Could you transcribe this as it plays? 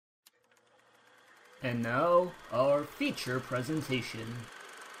And now, our feature presentation.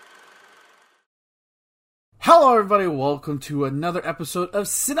 Hello everybody, welcome to another episode of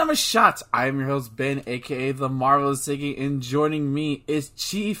Cinema Shots. I am your host Ben, aka The Marvelous Ziggy, and joining me is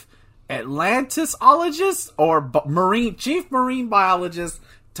Chief Atlantisologist, or Chief Marine Biologist,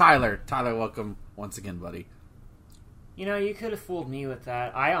 Tyler. Tyler, welcome once again, buddy. You know, you could have fooled me with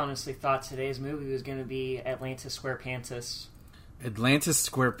that. I honestly thought today's movie was going to be Atlantis SquarePantis. Atlantis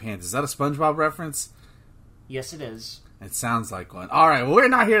SquarePants. Is that a SpongeBob reference? Yes, it is. It sounds like one. Alright, well, we're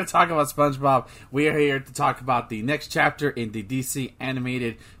not here to talk about SpongeBob. We are here to talk about the next chapter in the DC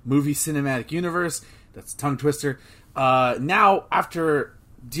animated movie cinematic universe. That's a tongue twister. Now, after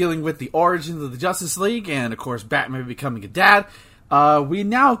dealing with the origins of the Justice League, and of course Batman becoming a dad, we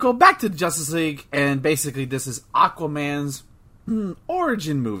now go back to the Justice League, and basically this is Aquaman's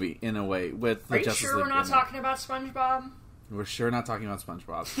origin movie, in a way, with the Justice League. Are you sure we're not talking about SpongeBob? We're sure not talking about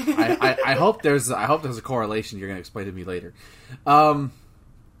SpongeBob. I hope there's a correlation you're going to explain to me later. So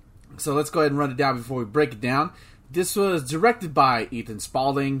let's go ahead and run it down before we break it down. This was directed by Ethan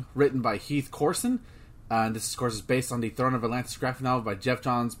Spalding, written by Heath Corson. And this, of course, is based on the Throne of Atlantis graphic novel by Jeff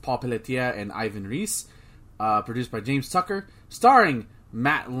Johns, Paul Pelletier, and Ivan Reis. Produced by James Tucker. Starring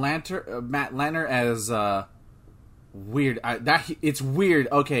Matt Lanter as... weird. It's weird.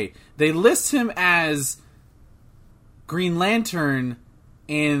 Okay, they list him as Green Lantern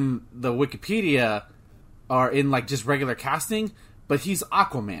in the Wikipedia, or in like just regular casting, but he's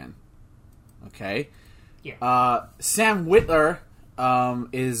Aquaman. Okay. Yeah. Sam Witwer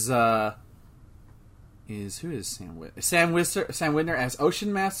is who is Sam Witwer? Sam Witwer as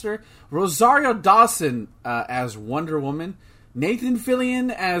Ocean Master. Rosario Dawson as Wonder Woman. Nathan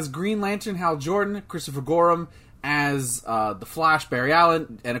Fillion as Green Lantern Hal Jordan. Christopher Gorham as The Flash, Barry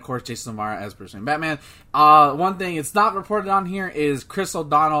Allen, and of course Jason Momoa as Bruce Wayne Batman. One thing it's not reported on here is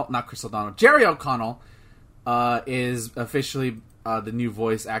Jerry O'Connell is officially the new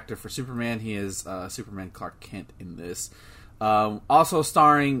voice actor for Superman. He is Superman Clark Kent in this. Also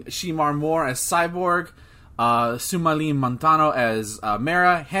starring Shemar Moore as Cyborg, Sumalim Montano as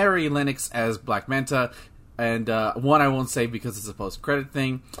Mera, Harry Lennox as Black Manta, and one I won't say because it's a post-credit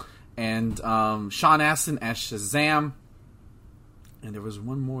thing. And Sean Astin as Shazam, and there was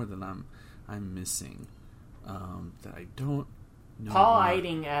one more that I'm missing that I don't know. Paul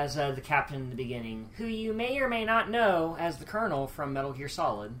Eiding as the captain in the beginning, who you may or may not know as the Colonel from Metal Gear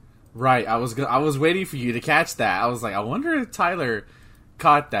Solid. Right, I was waiting for you to catch that. I was like, I wonder if Tyler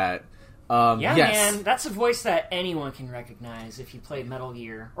caught that. Yeah, yes. man, that's a voice that anyone can recognize if you played Metal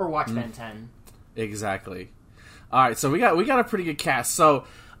Gear or watch Ben 10. Exactly. All right, so we got a pretty good cast. So.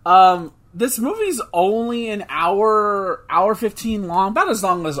 This movie's only an hour 15 long, about as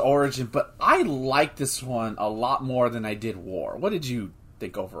long as Origin, but I like this one a lot more than I did War. What did you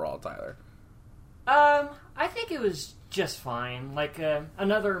think overall, Tyler? I think it was just fine. Like,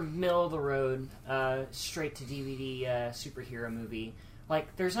 another middle-of-the-road, straight-to-DVD superhero movie.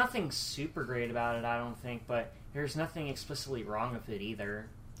 Like, there's nothing super great about it, I don't think, but there's nothing explicitly wrong with it either.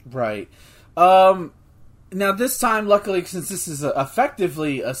 Right. Now, this time, luckily, since this is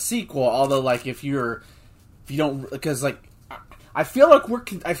effectively a sequel, although, like, if you don't, because, like, I feel like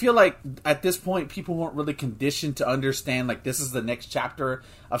at this point, people weren't really conditioned to understand, like, this is the next chapter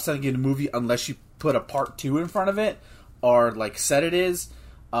of something in a movie unless you put a part 2 in front of it, or, like, said it is.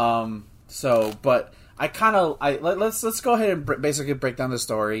 But let's go ahead and basically break down the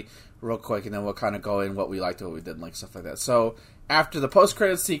story real quick, and then we'll kind of go in what we liked, what we didn't like, stuff like that. So, after the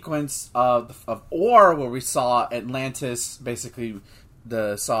post-credit sequence of War, where we saw Atlantis, basically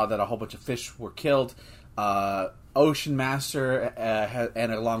saw that a whole bunch of fish were killed, Ocean Master,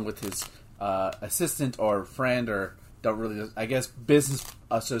 and along with his assistant or friend, or don't really, I guess, business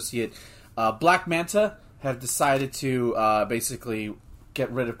associate, Black Manta, have decided to basically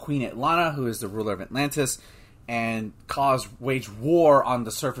get rid of Queen Atlanna, who is the ruler of Atlantis, and wage war on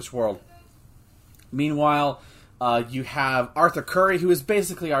the surface world. Meanwhile, you have Arthur Curry, who is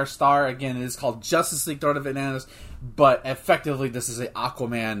basically our star. Again, it is called Justice League Throne of Atlantis, but effectively this is an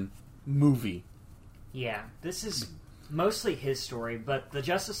Aquaman movie. Yeah, this is mostly his story, but the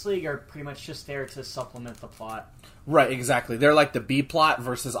Justice League are pretty much just there to supplement the plot. Right, exactly. They're like the B plot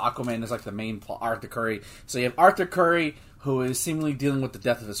versus Aquaman is like the main plot, Arthur Curry. So you have Arthur Curry, who is seemingly dealing with the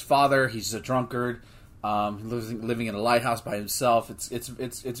death of his father. He's a drunkard. Living in a lighthouse by himself.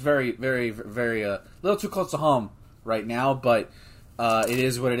 It's very, very, very a little too close to home right now, but it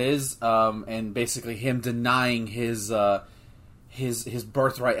is what it is. And basically, him denying his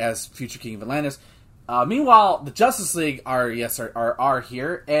birthright as future king of Atlantis. Meanwhile, the Justice League are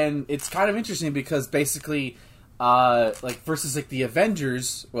here, and it's kind of interesting because basically like versus like the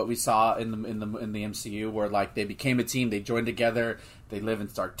Avengers, what we saw in the MCU, where like they became a team, they joined together, they live in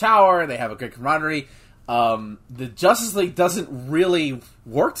Stark Tower, they have a great camaraderie. The Justice League doesn't really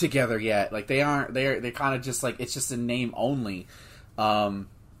work together yet. Like they're kind of just like it's just a name only.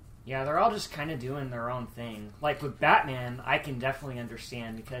 Yeah, they're all just kind of doing their own thing. Like with Batman, I can definitely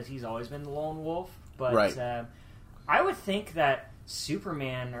understand because he's always been the lone wolf. But right. I would think that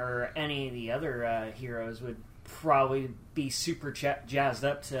Superman or any of the other heroes would probably be super jazzed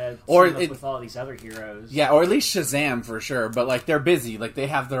up to team up with all these other heroes. Yeah, or at least Shazam for sure. But like they're busy, like they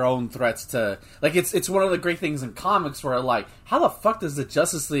have their own threats to. Like it's one of the great things in comics where like how the fuck does the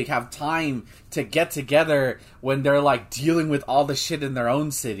Justice League have time to get together when they're like dealing with all the shit in their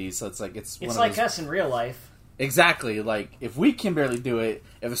own city? So it's one like of those... us in real life. Exactly. Like if we can barely do it,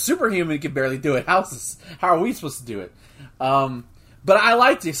 if a superhuman can barely do it, how are we supposed to do it? But I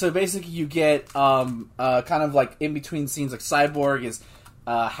liked it. So basically, you get kind of like in between scenes, like Cyborg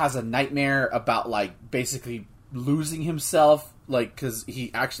has a nightmare about like basically losing himself, like because he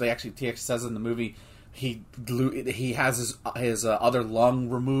actually TX says in the movie he has his other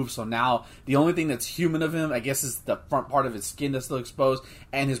lung removed. So now the only thing that's human of him, I guess, is the front part of his skin that's still exposed,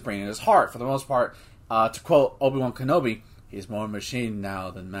 and his brain and his heart. For the most part, to quote Obi-Wan Kenobi, he's more machine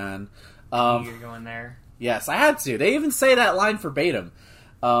now than man. You're going there. Yes, I had to. They even say that line verbatim.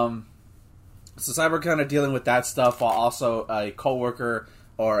 So Cyborg kind of dealing with that stuff while also a coworker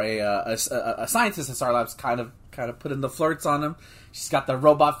or a scientist at Star Labs kind of putting the flirts on him. She's got the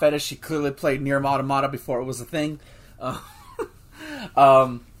robot fetish. She clearly played Nier Automata before it was a thing.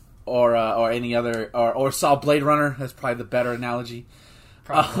 Or any other or saw Blade Runner. That's probably the better analogy.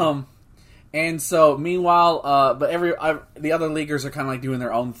 Probably. And so meanwhile, but the other leaguers are kind of like doing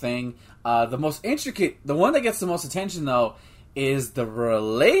their own thing. The one that gets the most attention though is the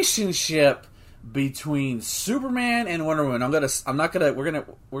relationship between Superman and Wonder Woman. We're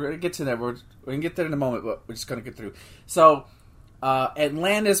gonna get to that. We're gonna get there in a moment, but we're just gonna get through. So,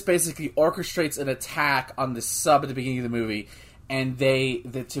 Atlantis basically orchestrates an attack on the sub at the beginning of the movie, and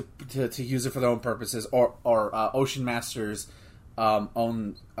to use it for their own purposes or Ocean Master's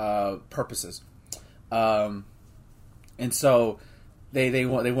own purposes, and so. They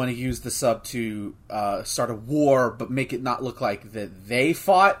want to use the sub to start a war, but make it not look like that they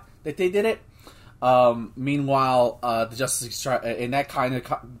fought, that they did it. Meanwhile, the Justice League, and that kind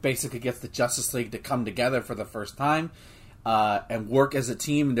of basically gets the Justice League to come together for the first time and work as a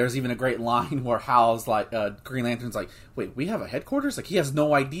team. And there's even a great line where Hal's like, Green Lantern's like, "Wait, we have a headquarters?" Like he has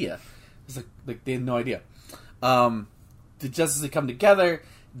no idea. It's like they had no idea. The Justice League come together.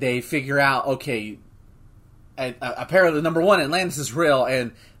 They figure out, okay. And, apparently, number one, Atlantis is real,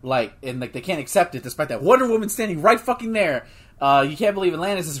 and they can't accept it, despite that Wonder Woman standing right fucking there. You can't believe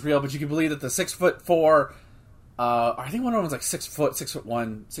Atlantis is real, but you can believe that the 6'4", I think Wonder Woman's like 6 foot,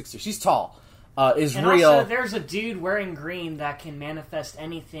 6'1", 6'2". She's tall. Is and real. Also, there's a dude wearing green that can manifest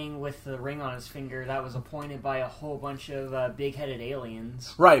anything with the ring on his finger that was appointed by a whole bunch of big-headed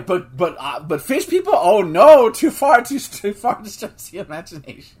aliens. Right, but fish people? Oh no, too far to stretch the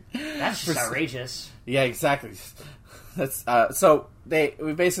imagination. That's just outrageous. Yeah, exactly. That's so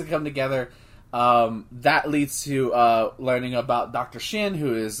we basically come together. That leads to learning about Dr. Shin,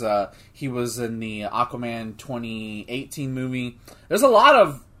 who is he was in the Aquaman 2018 movie. There's a lot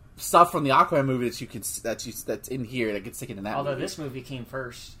of stuff from the Aquaman movie that's in here that gets taken in that. Although movie. This movie came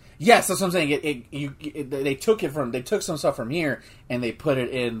first. Yes, that's what I'm saying. They took some stuff from here and they put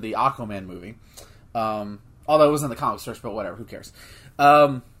it in the Aquaman movie. Although it was in the comics first, but whatever, who cares?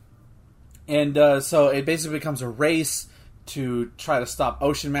 So it basically becomes a race to try to stop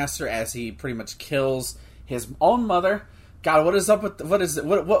Ocean Master as he pretty much kills his own mother. God, what is up with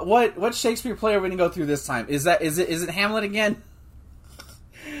what Shakespeare play are we gonna go through this time? Is it Hamlet again?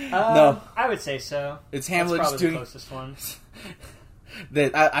 No, I would say so. It's Hamlet. That's probably doing, the closest one.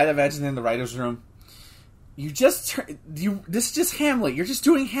 That I'd imagine in the writers' room. This is just Hamlet. You're just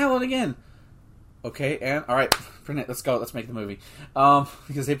doing Hamlet again. Okay, and all right, print it. Let's go. Let's make the movie.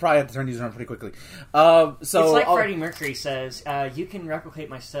 Because they probably have to turn these around pretty quickly. So it's like Freddie Mercury says, "You can replicate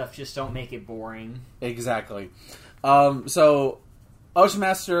my stuff, just don't make it boring." Exactly. So Ocean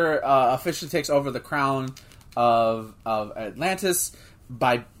Master officially takes over the crown of Atlantis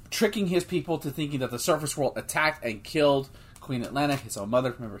by tricking his people to thinking that the surface world attacked and killed Queen Atlanna, his own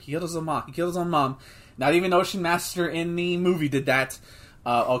mother. Remember, he killed his own mom. He killed his own mom. Not even Ocean Master in the movie did that.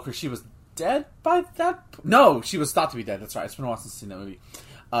 Because she was dead by that. No, she was thought to be dead. That's right. It's been a while since I've seen that movie.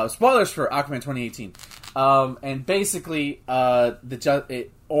 Spoilers for Aquaman 2018. And basically,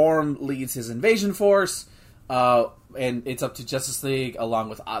 Orm leads his invasion force, and it's up to Justice League along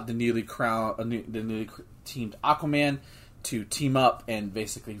with the newly teamed Aquaman to team up and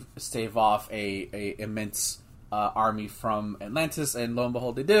basically stave off a immense army from Atlantis, and lo and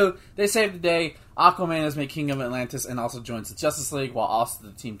behold, they do. They save the day. Aquaman is made king of Atlantis and also joins the Justice League, while also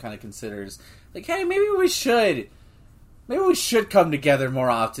the team kind of considers, like, hey, maybe we should come together more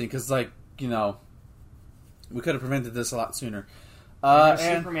often, because, like, you know, we could have prevented this a lot sooner. And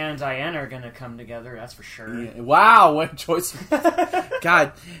Superman and Diana are going to come together, that's for sure. Yeah, wow, what choice.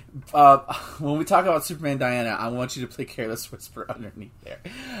 God, when we talk about Superman and Diana, I want you to play Careless Whisper underneath there.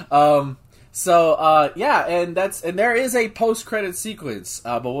 And there is a post-credit sequence,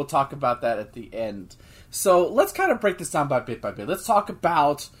 but we'll talk about that at the end. So let's kind of break this down by bit. Let's talk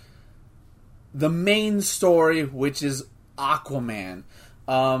about the main story, which is Aquaman.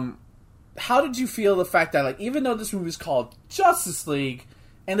 How did you feel the fact that, like, even though this movie is called Justice League,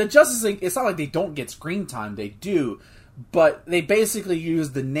 and the Justice League, it's not like they don't get screen time, they do, but they basically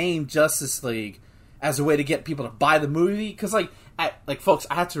use the name Justice League as a way to get people to buy the movie? Because, folks,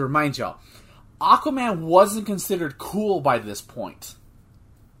 I have to remind y'all, Aquaman wasn't considered cool by this point.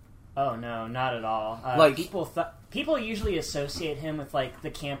 Oh no, not at all. People usually associate him with, like,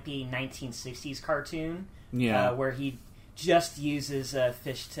 the campy 1960s cartoon, where he just uses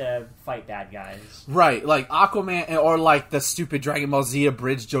fish to fight bad guys. Right, like Aquaman, or like the stupid Dragon Ball Z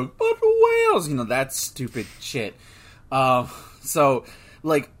abridged joke, but whales, that stupid shit. So,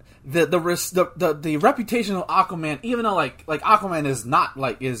 like, the reputation of Aquaman, even though like Aquaman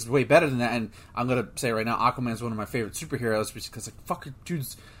is way better than that, and I'm gonna say right now, Aquaman is one of my favorite superheroes, because like fucker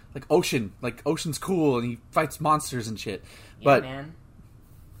dude's like Ocean's cool and he fights monsters and shit. Yeah, but man.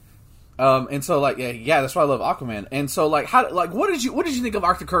 And so like that's why I love Aquaman. And so like what did you think of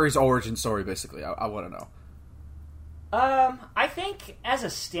Arthur Curry's origin story? Basically, I want to know. I think as a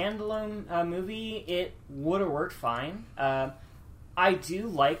standalone movie, it would have worked fine. I do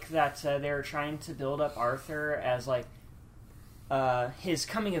like that they're trying to build up Arthur as like his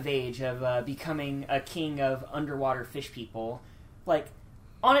coming of age of becoming a king of underwater fish people. Like,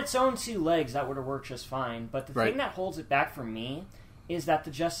 on its own two legs, that would have worked just fine. But the thing that holds it back for me is that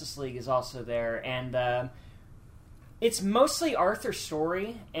the Justice League is also there, and it's mostly Arthur's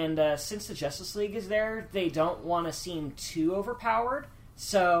story, and since the Justice League is there, they don't want to seem too overpowered,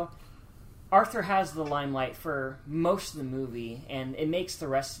 so Arthur has the limelight for most of the movie, and it makes the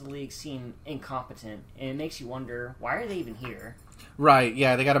rest of the League seem incompetent, and it makes you wonder, why are they even here? Right,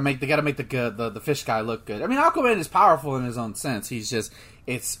 yeah, they gotta make the fish guy look good. I mean, Aquaman is powerful in his own sense. He's just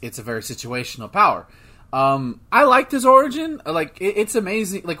it's a very situational power. I liked his origin. Like, it's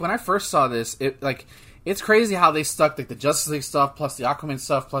amazing. Like, when I first saw this, it's crazy how they stuck like the Justice League stuff, plus the Aquaman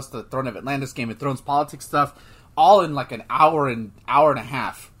stuff, plus the Throne of Atlantis, Game of Thrones politics stuff, all in like an hour and a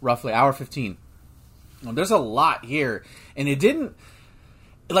half, roughly hour 15. Well, there's a lot here, and it didn't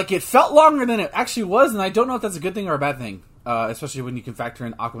it felt longer than it actually was, and I don't know if that's a good thing or a bad thing, especially when you can factor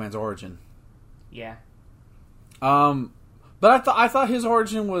in Aquaman's origin. Yeah. But I thought his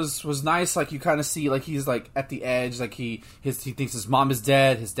origin was nice. Like, you kind of see, like, he's like at the edge. Like, he thinks his mom is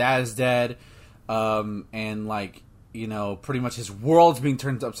dead, his dad is dead, and like, pretty much his world's being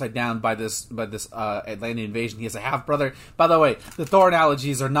turned upside down by this Atlantean invasion. He has a half brother. By the way, the Thor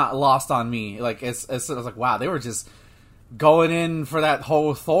analogies are not lost on me. Like, I was like, wow, they were just going in for that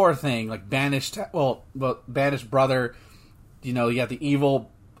whole Thor thing, like banished brother. You got the evil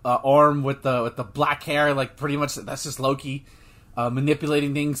Orm with the black hair, like, pretty much that's just Loki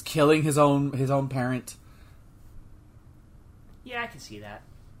manipulating things, killing his own parent. Yeah, I can see that.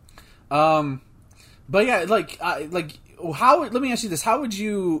 But yeah, how? Let me ask you this: how would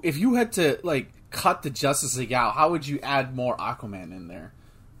you, if you had to cut the Justice League out, how would you add more Aquaman in there?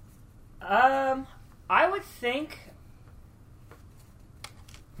 I would think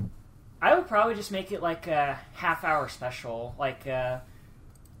I would probably just make it like a half-hour special, like a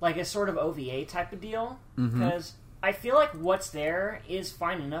sort of OVA type of deal, because I feel like what's there is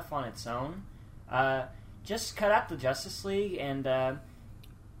fine enough on its own. Just cut out the Justice League, and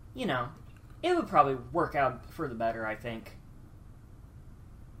it would probably work out for the better, I think.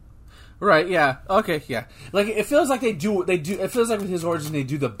 Right, yeah. Okay, yeah. Like, it feels like they do, it feels like with his origin, they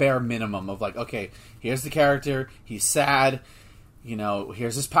do the bare minimum of, like, okay, here's the character, he's sad,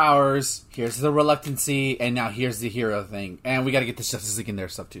 here's his powers, here's the reluctancy, and now here's the hero thing. And we gotta get the Justice League in there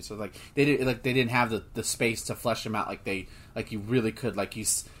stuff, too. So, they didn't have the space to flesh him out like you really could. Like,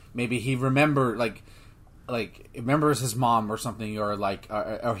 maybe he remembers his mom or something,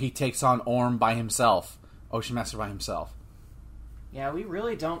 or he takes on Orm by himself, Ocean Master by himself. Yeah, we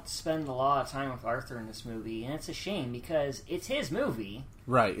really don't spend a lot of time with Arthur in this movie, and it's a shame because it's his movie.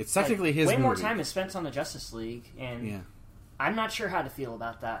 Right, it's technically his movie. Way more time is spent on the Justice League, and I'm not sure how to feel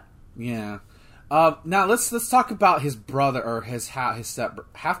about that. Yeah. Now let's talk about his brother or his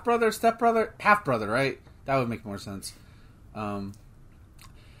half brother, right? That would make more sense.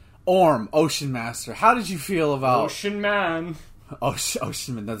 Orm, Ocean Master. How did you feel about Ocean Man?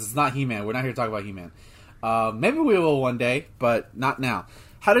 Ocean Man? That's not He-Man. We're not here to talk about He-Man. Maybe we will one day, but not now.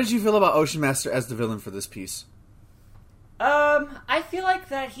 How did you feel about Ocean Master as the villain for this piece? I feel like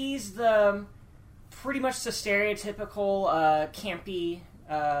that he's pretty much the stereotypical campy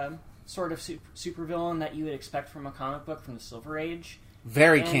sort of super villain that you would expect from a comic book from the Silver Age.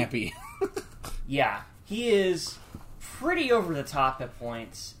 Very campy. Yeah, he is pretty over the top at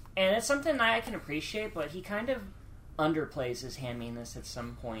points, and it's something that I can appreciate, but he kind of underplays his hamminess at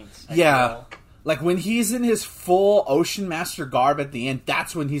some points. I feel. Like, when he's in his full Ocean Master garb at the end,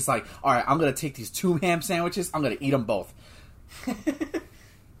 that's when he's like, alright, I'm going to take these 2 ham sandwiches, I'm going to eat them both.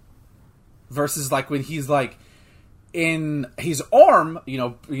 Versus, like, when he's, like, in his Orm,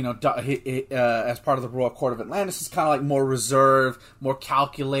 as part of the Royal Court of Atlantis, is kind of, like, more reserved, more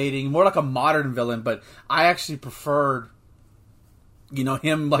calculating, more like a modern villain, but I actually preferred,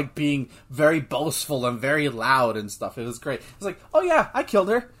 him, like, being very boastful and very loud and stuff. It was great. It's like, oh yeah, I killed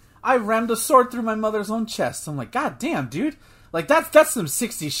her. I rammed a sword through my mother's own chest. I'm like, God damn, dude. Like, that's some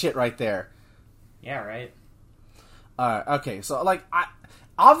 60s shit right there. Yeah, right. Okay, so, like, I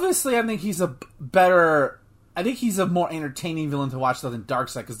think he's a more entertaining villain to watch, though, than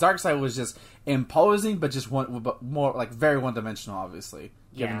Darkseid. Because Darkseid was just imposing, but just more, like, very one-dimensional, obviously,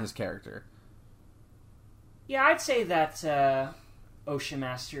 given his character. Yeah, I'd say that Ocean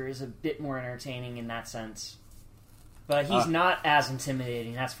Master is a bit more entertaining in that sense. But he's not as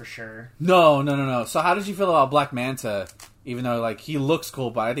intimidating, that's for sure. No. So how did you feel about Black Manta? Even though, like, he looks cool,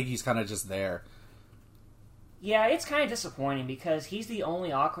 but I think he's kind of just there. Yeah, it's kind of disappointing because he's the only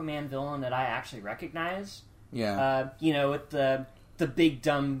Aquaman villain that I actually recognize. Yeah. With the big,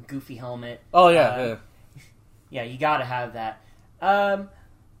 dumb, goofy helmet. Oh, yeah. Yeah, you gotta have that.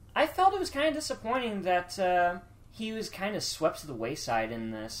 I felt it was kind of disappointing that he was kind of swept to the wayside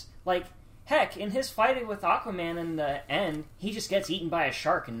in this. Like, heck, in his fighting with Aquaman in the end, he just gets eaten by a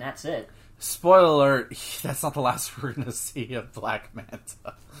shark and that's it. Spoiler alert, that's not the last we're going to see of Black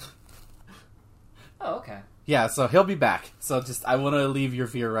Manta. Oh, okay. Yeah, so he'll be back. So I want to leave your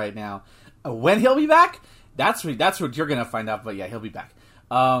fear right now. When he'll be back, that's what you're going to find out, but yeah, he'll be back.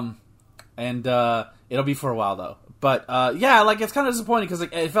 And it'll be for a while, though. But, yeah, like, it's kind of disappointing because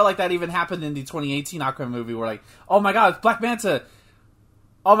like, it felt like that even happened in the 2018 Aquaman movie where, like, oh my god, it's Black Manta!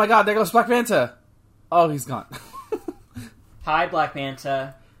 Oh my god, there goes Black Manta! Oh, he's gone. Hi, Black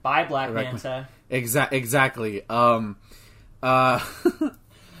Manta. Bye, Black Manta. Exactly. Yeah,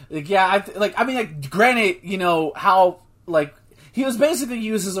 granted, how, like, he was basically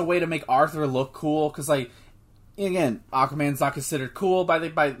used as a way to make Arthur look cool, because, like, again, Aquaman's not considered cool by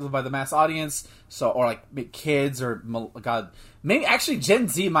the mass audience, so, or, like, kids, or, god, maybe, actually, Gen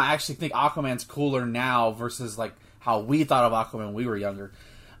Z might actually think Aquaman's cooler now versus, like, how we thought of Aquaman when we were younger.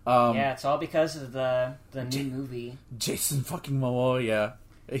 Yeah, it's all because of the new movie. Jason fucking Momoa, yeah.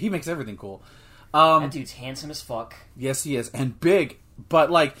 He makes everything cool. That dude's handsome as fuck. Yes, he is. And big.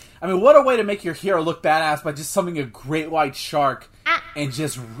 But, like, I mean, what a way to make your hero look badass by just summoning a great white shark and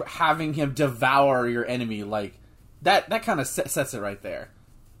just having him devour your enemy. Like, that kind of sets it right there.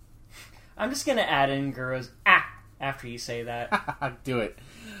 I'm just going to add in Guro's after you say that. Do it.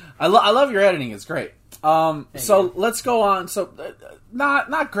 I love your editing. It's great. So let's go on. So,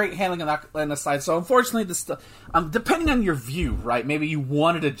 not great handling on the side. So, unfortunately, this depending on your view, right? Maybe you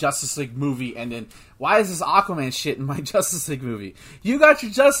wanted a Justice League movie, and then why is this Aquaman shit in my Justice League movie? You got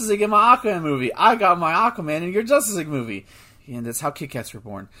your Justice League in my Aquaman movie. I got my Aquaman in your Justice League movie, and that's how Kit Kats were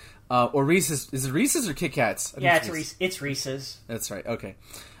born. Or Reese's. Is it Reese's or Kit Kats? Yeah, it's Reese's. That's right. Okay,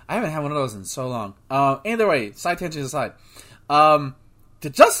 I haven't had one of those in so long. Either way, side tangent aside. The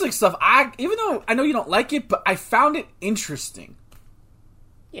Justice League stuff, even though I know you don't like it, but I found it interesting.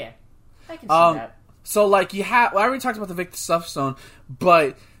 Yeah, I can see that. So, like, I already talked about the Victor Stuff Stone,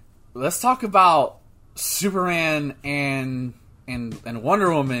 but let's talk about Superman and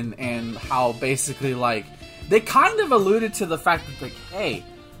Wonder Woman and how basically, like, they kind of alluded to the fact that, like, hey,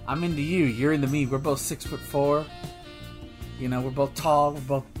 I'm into you, you're into me, we're both 6'4", we're both tall,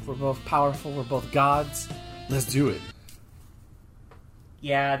 we're both powerful, we're both gods, let's do it.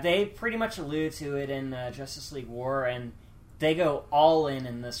 Yeah, they pretty much allude to it in Justice League War, and they go all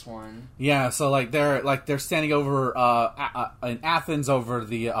in this one. Yeah, so they're standing over in Athens over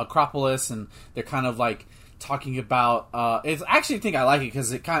the Acropolis, and they're kind of like talking about. It's actually, I think I like it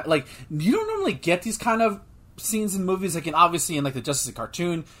because it kind of like you don't normally get these kind of scenes in movies. Like obviously in like the Justice League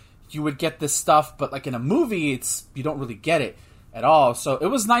cartoon, you would get this stuff, but like in a movie, you don't really get it. at all. So it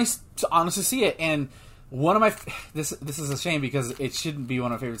was nice to honestly see it. And one of my this is a shame because it shouldn't be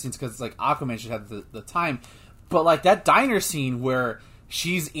one of my favorite scenes because like Aquaman should have the time, but like that diner scene where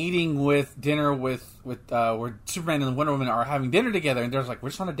she's eating with dinner with where Superman and Wonder Woman are having dinner together, and they're like, we're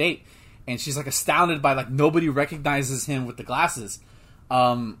just on a date, and she's like astounded by like nobody recognizes him with the glasses,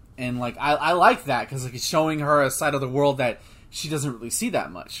 and like I like that because like it's showing her a side of the world that she doesn't really see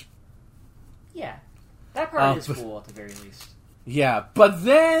that much. Yeah, that part is cool at the very least. Yeah, but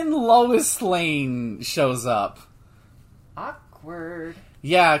then Lois Lane shows up. Awkward.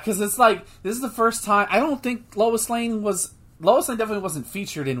 Yeah, because it's like, this is the first time, I don't think Lois Lane definitely wasn't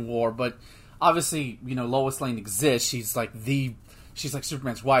featured in War, but obviously, you know, Lois Lane exists. She's like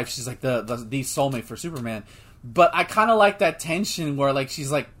Superman's wife. She's like the soulmate for Superman. But I kind of like that tension where like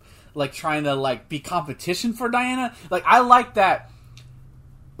she's like trying to like be competition for Diana. Like I like that.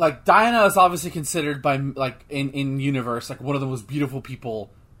 Like, Diana is obviously considered by, like, in universe, like, one of the most beautiful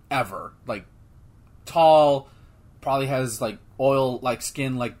people ever. Like, tall, probably has, like, oil, like,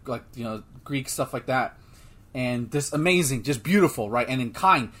 skin, like, you know, Greek, stuff like that. And just amazing, just beautiful, right? And in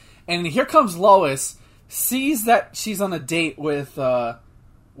kind. And here comes Lois, sees that she's on a date with Clark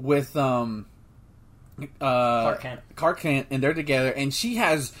Kent, and they're together, and she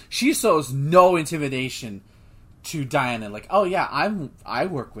shows no intimidation to Diana, like, oh yeah, I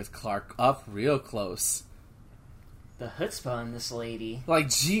work with Clark up real close. The chutzpah on this lady.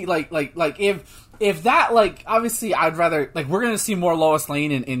 Like, gee, like if that, like, obviously I'd rather, like, we're gonna see more Lois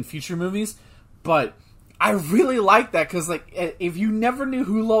Lane in future movies, but I really like that because, like, if you never knew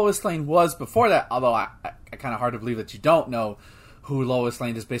who Lois Lane was before that, although I kind of hard to believe that you don't know who Lois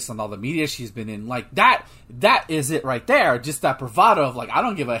Lane is based on all the media she's been in, like that is it right there. Just that bravado of like, I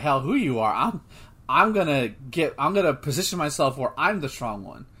don't give a hell who you are. I'm gonna position myself where I'm the strong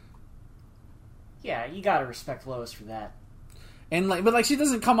one. Yeah, you gotta respect Lois for that. And like, but like, she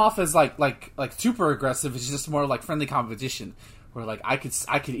doesn't come off as like super aggressive. It's just more like friendly competition, where like I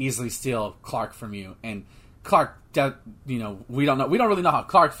could easily steal Clark from you, and Clark, you know, we don't really know how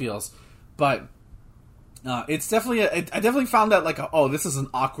Clark feels, but it's definitely I definitely found that like this is an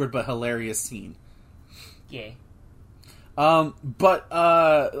awkward but hilarious scene. Yeah. But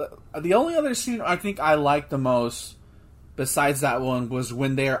the only other scene I think I liked the most, besides that one, was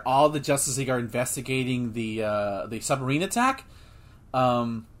when all the Justice League are investigating the submarine attack.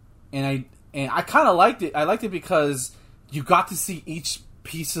 And I kind of liked it. I liked it because you got to see each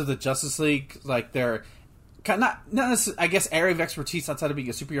piece of the Justice League, like their not necessarily, I guess, area of expertise outside of being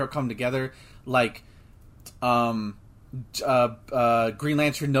a superhero come together. Like, Green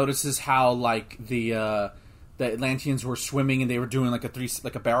Lantern notices how like the Atlanteans were swimming and they were doing like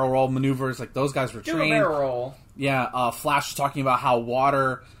a barrel roll maneuvers. Like those guys were trained. Do a barrel roll. Yeah, Flash was talking about how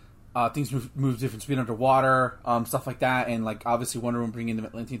water, things move different speed underwater, stuff like that, and like obviously Wonder Woman bringing in the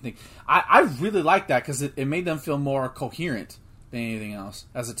Atlantean thing. I really liked that because it made them feel more coherent than anything else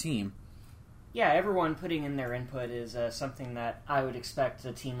as a team. Yeah, everyone putting in their input is something that I would expect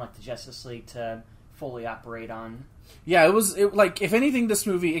a team like the Justice League to fully operate on. Yeah, it was like, if anything, this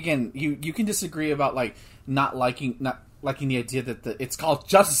movie, again, you can disagree about like not liking the idea that it's called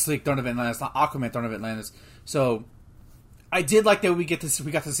Justice League Dawn of Atlantis, not Aquaman Dawn of Atlantis. So I did like that we got to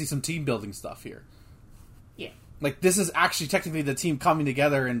see some team building stuff here. Yeah, like this is actually technically the team coming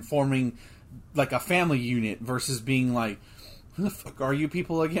together and forming like a family unit versus being like, who the fuck are you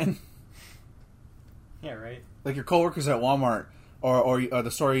people again? Yeah, right. Like your coworkers at Walmart or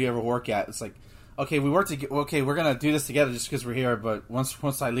the store you ever work at. It's like, okay, we work together. Okay, we're gonna do this together just because we're here. But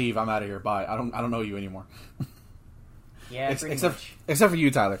once I leave, I'm out of here. Bye. I don't know you anymore. Yeah, except for you,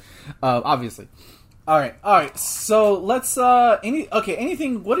 Tyler. Obviously. All right. So let's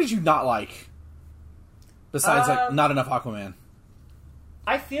anything. What did you not like? Besides, like, not enough Aquaman.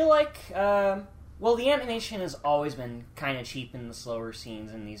 I feel like, the animation has always been kind of cheap in the slower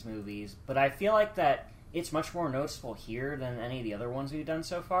scenes in these movies, but I feel like that it's much more noticeable here than any of the other ones we've done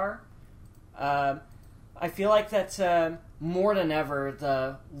so far. I feel like that more than ever,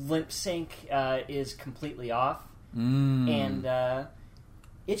 the lip sync is completely off, and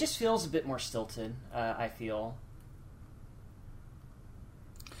it just feels a bit more stilted. I feel.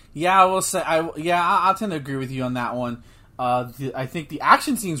 Yeah, I will say. I'll tend to agree with you on that one. I think the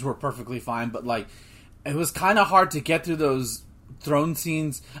action scenes were perfectly fine, but like it was kind of hard to get through those throne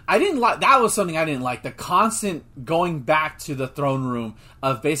scenes. I didn't like that. Was something I didn't like. The constant going back to the throne room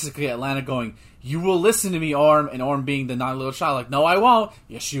of basically Atlanta going, "You will listen to me, Orm," and Orm being the non-little child, like, "No, I won't."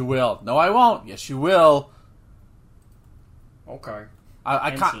 "Yes, you will." "No, I won't." "Yes, you will." Okay.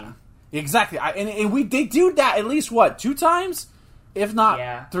 I can't. Exactly. They do that at least 2 times, if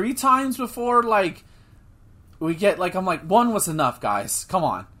not 3 times before. Like we get like I'm like one was enough, guys. Come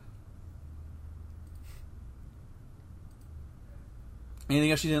on.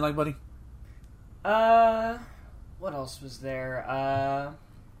 Anything else you didn't like, buddy? What else was there?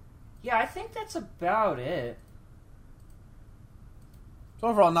 Yeah, I think that's about it. So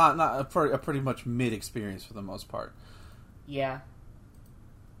overall, not a pretty much mid experience for the most part. Yeah.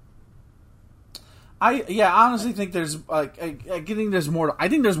 I honestly think there's like I think there's more. I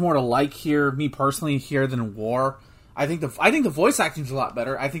think there's more to like here, me personally, here than War. I think the voice acting's a lot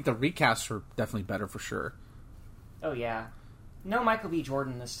better. I think the recasts are definitely better for sure. Oh yeah. No Michael B.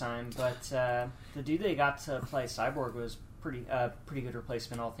 Jordan this time, but the dude they got to play Cyborg was pretty good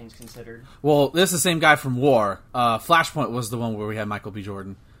replacement, all things considered. Well, this is the same guy from War. Flashpoint was the one where we had Michael B.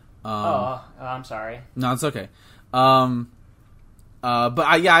 Jordan. I'm sorry. No, it's okay. But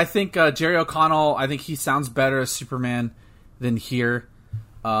I think Jerry O'Connell, I think he sounds better as Superman than here.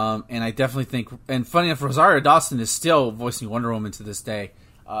 And I definitely think, and funny enough, Rosario Dawson is still voicing Wonder Woman to this day.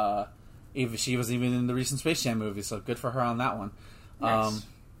 Even she was even in the recent Space Jam movie, so good for her on that one. Nice.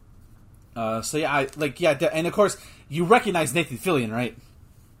 And of course you recognize Nathan Fillion, right?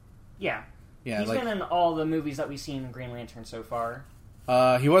 Yeah. Yeah, he's been in all the movies that we've seen in Green Lantern so far.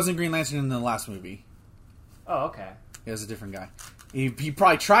 He was in Green Lantern in the last movie. Oh, okay. He was a different guy. He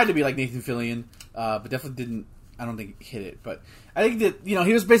probably tried to be like Nathan Fillion, but definitely didn't. I don't think hit it. But I think that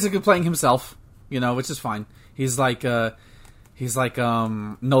he was basically playing himself, which is fine. He's like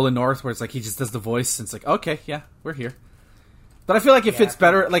Nolan North, where it's like he just does the voice, and it's like, okay, yeah, we're here. But I feel like it fits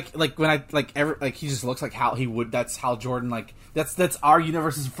better. Like when he just looks like Hal. He would. That's Hal Jordan. Like that's our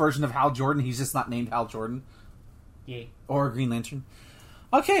universe's version of Hal Jordan. He's just not named Hal Jordan. Yeah. Or Green Lantern.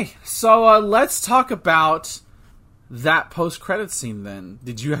 Okay, so let's talk about that post-credits scene. Then,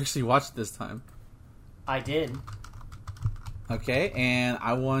 did you actually watch it this time? I did. Okay, and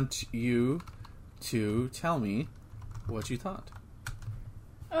I want you to tell me what you thought.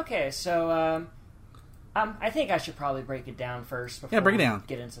 Okay, so I think I should probably break it down first. Before break it we down.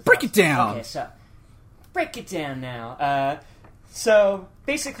 Get into break it down. Okay, so break it down now. So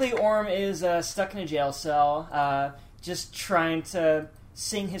basically, Orm is stuck in a jail cell, just trying to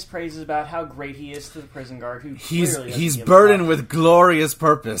sing his praises about how great he is to the prison guard, who he's burdened with glorious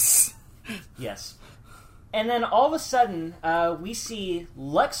purpose. Yes. And then all of a sudden, we see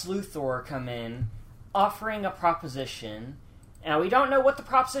Lex Luthor come in, offering a proposition. Now, we don't know what the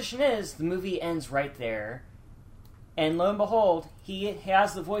proposition is. The movie ends right there. And lo and behold, he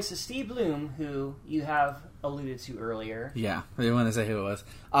has the voice of Steve Bloom, who you have alluded to earlier. Yeah, I didn't want to say who it was.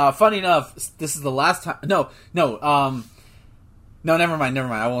 Funny enough, this is the last time... No, never mind.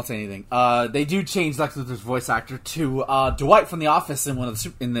 I won't say anything. They do change Lex Luthor's voice actor to Dwight from The Office in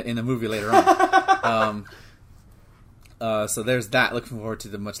in the movie later on. So there's that. Looking forward to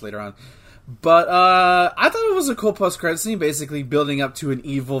them much later on. But I thought it was a cool post-credit scene, basically building up to an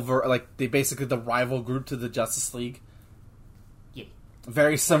evil, basically the rival group to the Justice League. Yeah.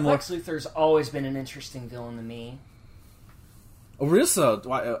 Very similar. Lex Luthor's always been an interesting villain to me. Oh, really? So?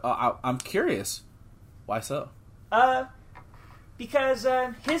 Why, I'm curious. Why so? Because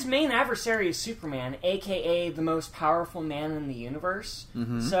his main adversary is Superman, a.k.a. the most powerful man in the universe.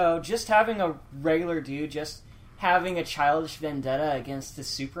 Mm-hmm. So just having a regular dude just having a childish vendetta against the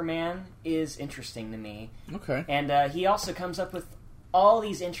Superman is interesting to me. Okay. And he also comes up with all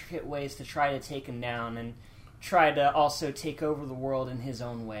these intricate ways to try to take him down and try to also take over the world in his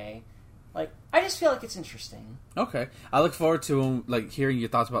own way. I just feel like it's interesting. Okay. I look forward to hearing your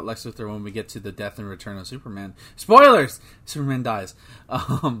thoughts about Lex Luthor when we get to the death and return of Superman. Spoilers! Superman dies.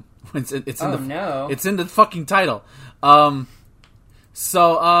 It's in the fucking title. I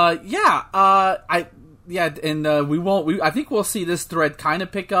think we'll see this thread kind of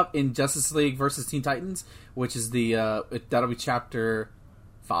pick up in Justice League versus Teen Titans, which is that'll be chapter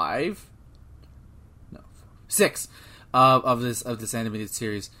 6 of this animated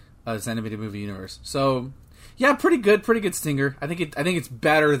series. This animated movie universe. So, yeah, pretty good stinger. I think it's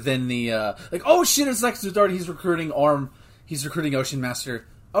better than the oh shit, it's Lex Luthor. He's recruiting Orm. He's recruiting Ocean Master.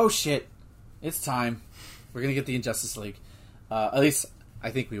 Oh shit, it's time. We're gonna get the Injustice League. At least I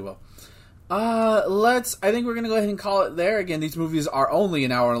think we will. I think we're gonna go ahead and call it there. Again, these movies are only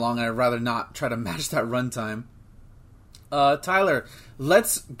an hour long, and I'd rather not try to match that runtime. Tyler,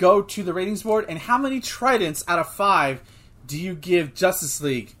 let's go to the ratings board. And how many tridents out of 5 do you give Justice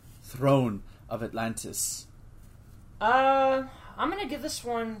League? Throne of Atlantis. I'm gonna give this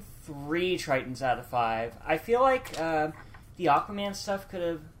one 3 Tritons out of 5. I feel like the Aquaman stuff could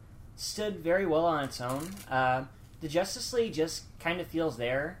have stood very well on its own. The Justice League just kind of feels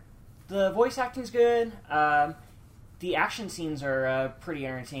there. The voice acting's good. The action scenes are pretty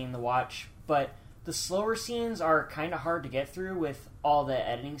entertaining to watch. But the slower scenes are kind of hard to get through with all the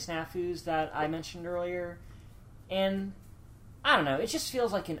editing snafus that I mentioned earlier. And, I don't know, it just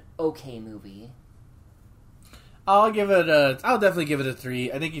feels like an okay movie. I'll definitely give it a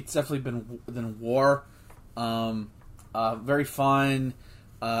 3. I think it's definitely been war. Very fun.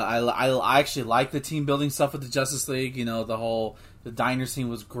 I actually like the team building stuff with the Justice League. You know, the diner scene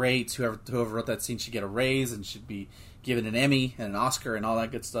was great. Whoever wrote that scene should get a raise and should be given an Emmy and an Oscar and all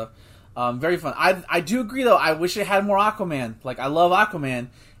that good stuff. Very fun. I do agree though. I wish it had more Aquaman. Like, I love Aquaman,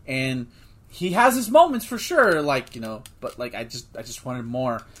 and he has his moments for sure. Like, you know, but like I just wanted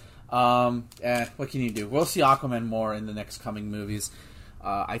more. What can you do? We'll see Aquaman more in the next coming movies.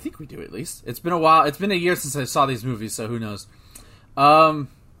 I think we do, at least. It's been a while. It's been a year since I saw these movies, so who knows.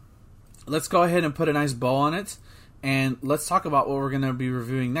 Let's go ahead and put a nice bow on it, and let's talk about what we're going to be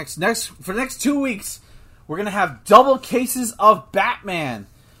reviewing next. For the next 2 weeks, we're going to have double cases of Batman.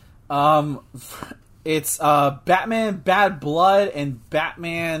 It's Batman Bad Blood and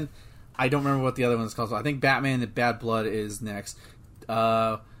Batman... I don't remember what the other one is called, so I think Batman and Bad Blood is next.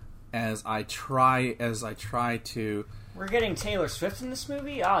 As I try to... We're getting Taylor Swift in this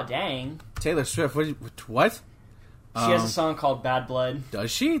movie? Aw, dang. Taylor Swift? What? She has a song called Bad Blood. Does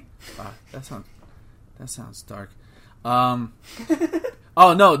she? That sounds dark. Oh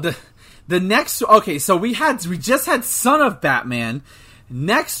no, the next... Okay, so we just had Son of Batman.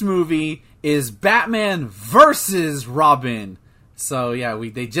 Next movie is Batman versus Robin. So yeah,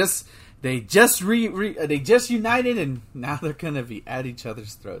 they just united, and now they're gonna be at each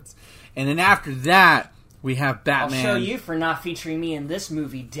other's throats. And then after that, we have Batman. I'll show you for not featuring me in this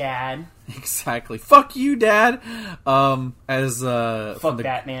movie, Dad. Exactly. Fuck you, Dad. Fuck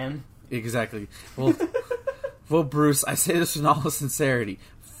Batman. Exactly. Well, Bruce, I say this in all sincerity.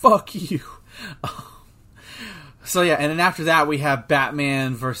 Fuck you. So yeah, and then after that we have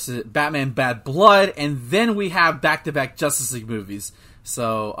Batman versus Batman Bad Blood, and then we have back-to-back Justice League movies.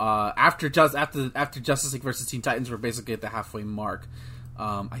 So after Justice League versus Teen Titans, we're basically at the halfway mark.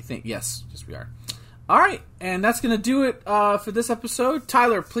 I think yes, we are. All right, and that's gonna do it for this episode.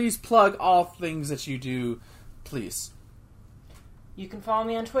 Tyler, please plug all things that you do, please. You can follow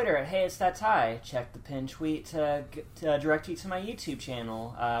me on Twitter at HeyIt'sThatTy. Check the pinned tweet to direct you to my YouTube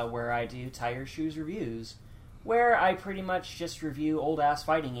channel, where I do Tie Your Shoes reviews, where I pretty much just review old-ass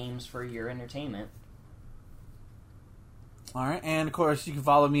fighting games for your entertainment. All right, and of course you can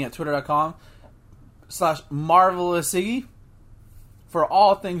follow me at twitter.com/MarvelousIggy for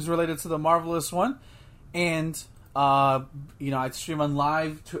all things related to the Marvelous One. And, I stream on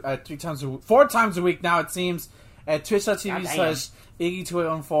live 4 times a week now, it seems, at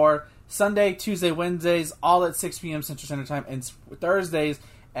twitch.tv/Iggy2814. Sunday, Tuesday, Wednesdays, all at 6 p.m. Central Standard Time, and Thursdays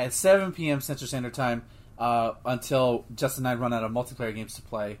at 7 p.m. Central Standard Time, until Justin and I run out of multiplayer games to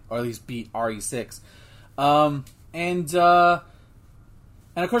play, or at least beat RE6. And of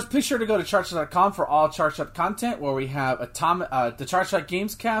course, be sure to go to ChartShot.com for all ChartShot content, where we have the ChartShot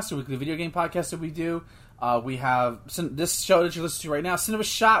Games Cast, a weekly video game podcast that we do. We have this show that you're listening to right now, Cinema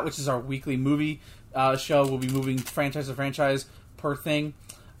Shot, which is our weekly movie show. We'll be moving franchise to franchise per thing.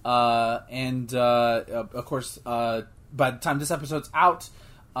 Of course, by the time this episode's out,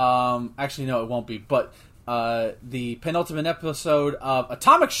 actually, no, it won't be, but the penultimate episode of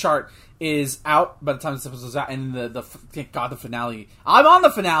Atomic Shart is out by the time this episode's out, and thank God, the finale. I'm on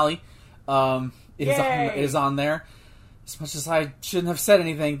the finale. It is on there. As much as I shouldn't have said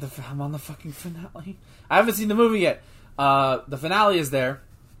anything, I'm on the fucking finale. I haven't seen the movie yet. The finale is there,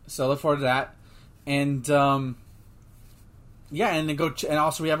 so look forward to that. And and then and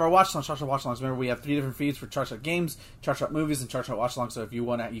also we have our watch alongs, ChartShot watch alongs. Remember, we have 3 different feeds for ChartShot Games, ChartShot Movies, and ChartShot watch alongs. So if you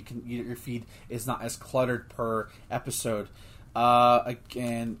want to, your feed is not as cluttered per episode.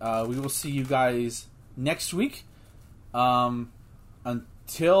 Again, we will see you guys next week. Until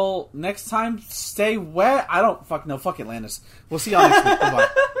next time, stay wet. I don't fuck Atlantis. We'll see y'all next week. Bye-bye.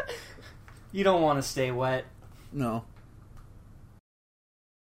 You don't want to stay wet. No.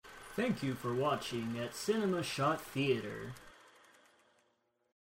 Thank you for watching at Cinema Shot Theater.